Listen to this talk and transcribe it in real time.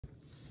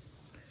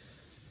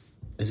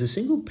as a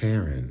single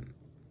parent,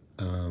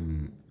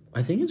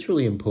 I think it's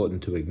really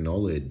important to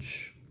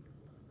acknowledge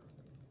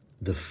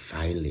the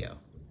failure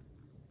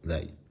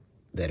that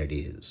it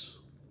is.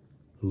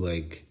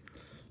 Like,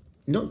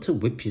 not to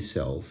whip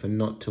yourself and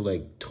not to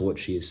like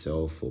torture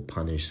yourself or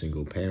punish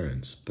single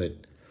parents,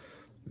 but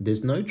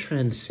there's no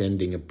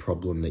transcending a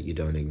problem that you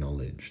don't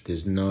acknowledge.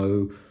 There's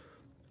no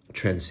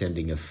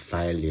transcending a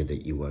failure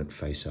that you won't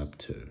face up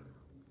to.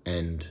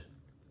 And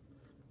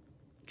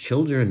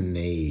children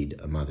need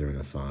a mother and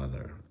a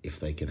father if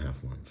they can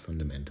have one,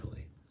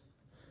 fundamentally.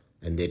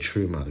 And their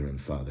true mother and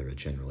father are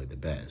generally the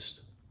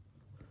best.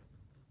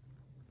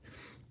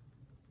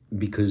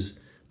 Because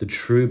the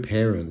true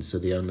parents are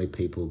the only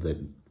people that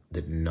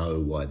know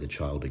why the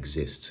child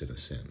exists, in a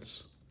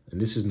sense.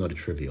 And this is not a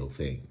trivial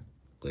thing.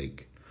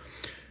 Like,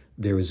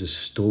 there is a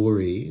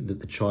story that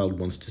the child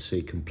wants to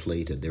see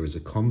completed. There is a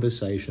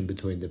conversation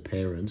between the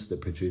parents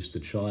that produce the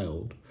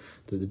child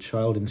that the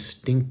child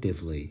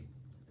instinctively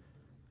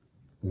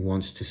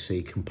wants to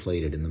see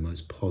completed in the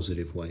most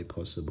positive way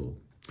possible.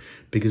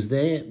 Because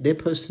their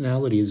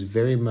personality is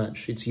very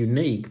much, it's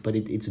unique, but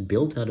it's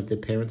built out of their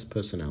parents'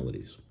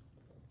 personalities.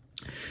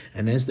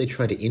 And as they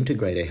try to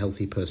integrate a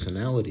healthy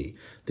personality,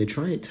 they're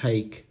trying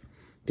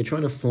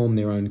to form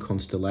their own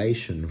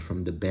constellation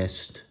from the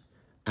best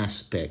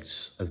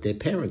aspects of their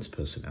parents'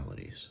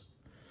 personalities.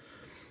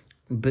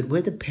 But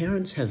where the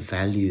parents have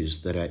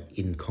values that are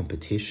in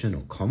competition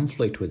or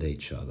conflict with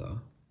each other,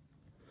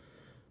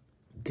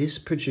 this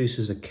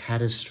produces a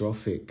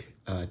catastrophic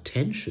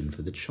tension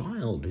for the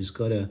child who's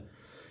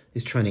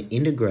is trying to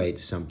integrate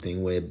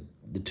something where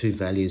the two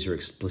values are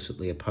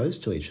explicitly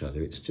opposed to each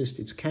other. It's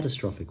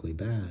catastrophically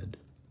bad.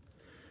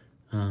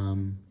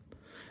 And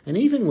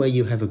even where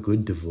you have a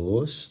good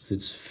divorce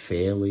that's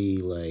fairly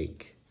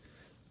like,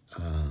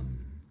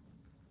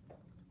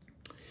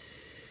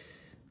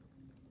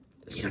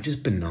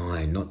 just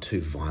benign, not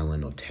too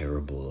violent or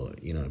terrible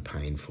or,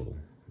 painful.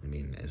 I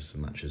mean, as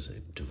much as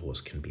a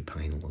divorce can be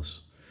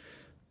painless.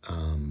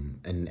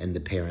 And the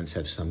parents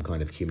have some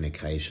kind of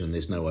communication and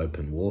there's no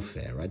open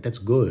warfare, right? That's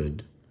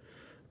good.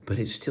 But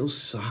it still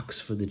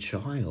sucks for the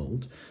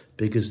child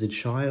because the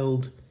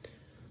child,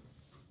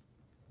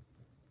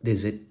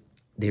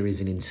 there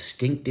is an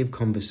instinctive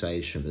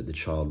conversation that the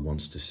child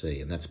wants to see.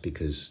 And that's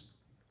because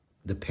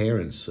the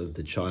parents of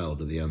the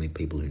child are the only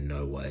people who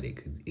know why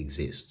it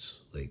exists.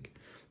 Like,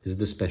 this is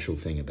the special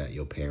thing about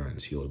your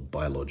parents, your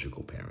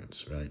biological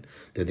parents, right?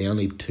 They're the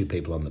only two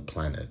people on the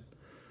planet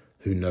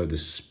who know the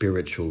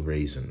spiritual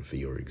reason for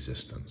your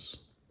existence.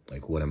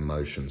 Like what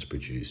emotions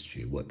produced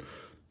you, what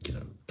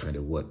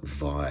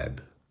vibe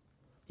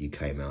you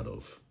came out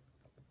of.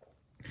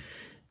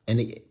 And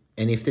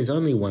if there's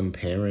only one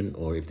parent,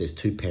 or if there's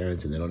two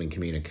parents and they're not in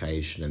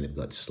communication and they've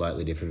got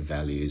slightly different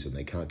values and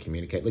they can't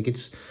communicate,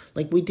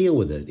 we deal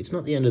with it. It's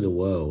not the end of the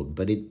world,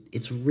 but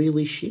it's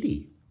really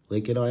shitty.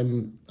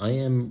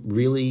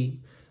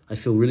 I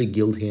feel really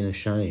guilty and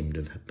ashamed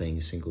of being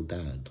a single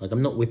dad. Like,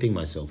 I'm not whipping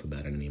myself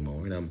about it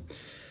anymore. And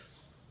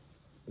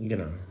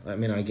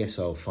I guess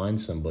I'll find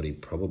somebody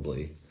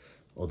probably,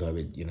 although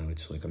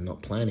it's like I'm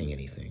not planning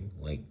anything.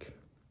 Like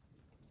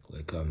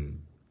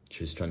I'm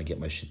just trying to get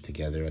my shit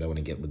together. I don't want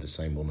to get with the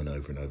same woman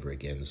over and over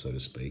again, so to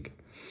speak.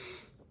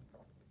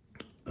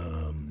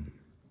 And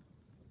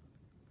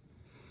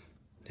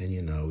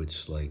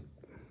it's like,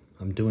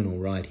 I'm doing all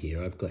right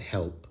here. I've got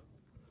help.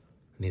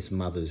 And his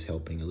mother's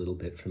helping a little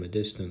bit from a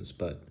distance,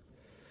 but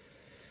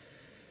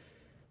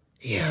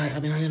yeah, I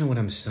don't know what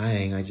I'm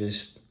saying. I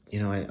just,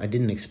 I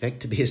didn't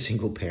expect to be a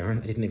single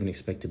parent. I didn't even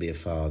expect to be a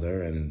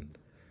father. And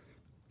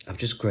I've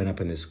just grown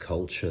up in this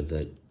culture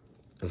that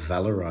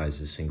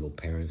valorizes single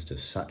parents to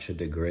such a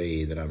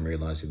degree that I'm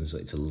realizing it's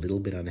a little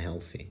bit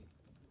unhealthy.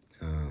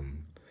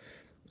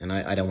 And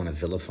I don't want to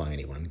vilify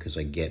anyone because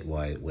I get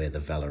where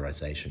the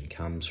valorization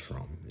comes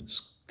from.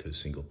 It's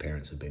because single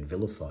parents have been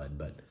vilified,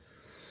 but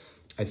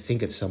I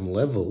think at some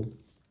level,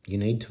 you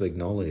need to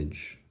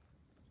acknowledge,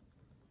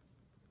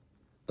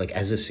 like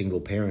as a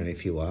single parent,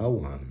 if you are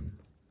one,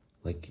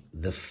 like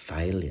the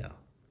failure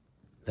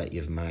that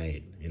you've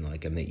made, and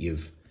that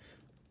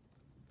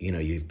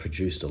you've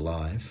produced a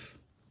life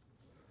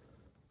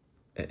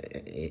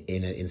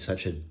in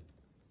such a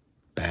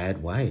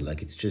bad way.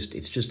 Like it's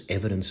just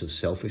evidence of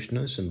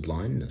selfishness and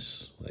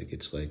blindness. Like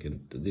it's like,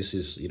 and this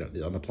is,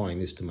 I'm applying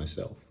this to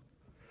myself.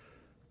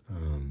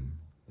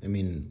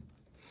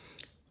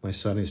 My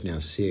son is now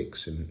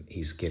 6 and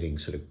he's getting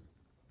sort of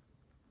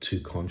too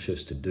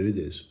conscious to do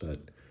this,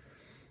 but,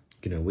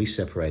 we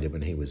separated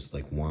when he was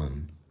like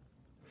 1.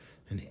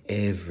 And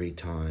every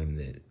time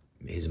that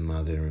his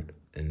mother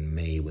and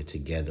me were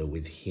together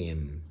with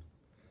him,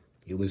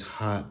 it was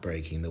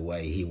heartbreaking the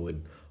way he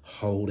would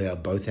hold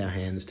both our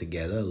hands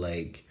together.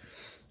 Like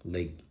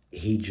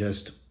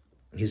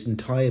his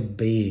entire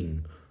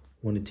being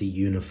wanted to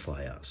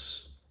unify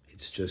us.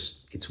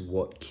 It's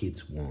what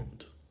kids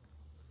want.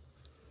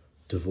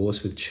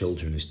 Divorce with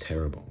children is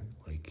terrible.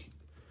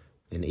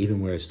 And even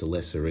where it's the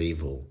lesser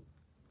evil,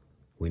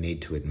 we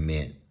need to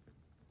admit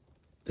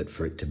that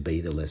for it to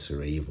be the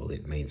lesser evil,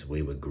 it means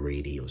we were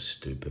greedy or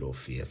stupid or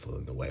fearful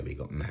in the way we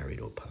got married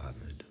or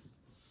partnered.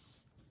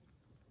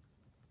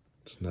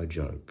 It's no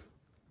joke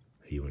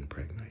who you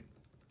impregnate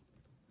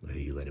or who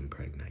you let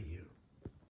impregnate you.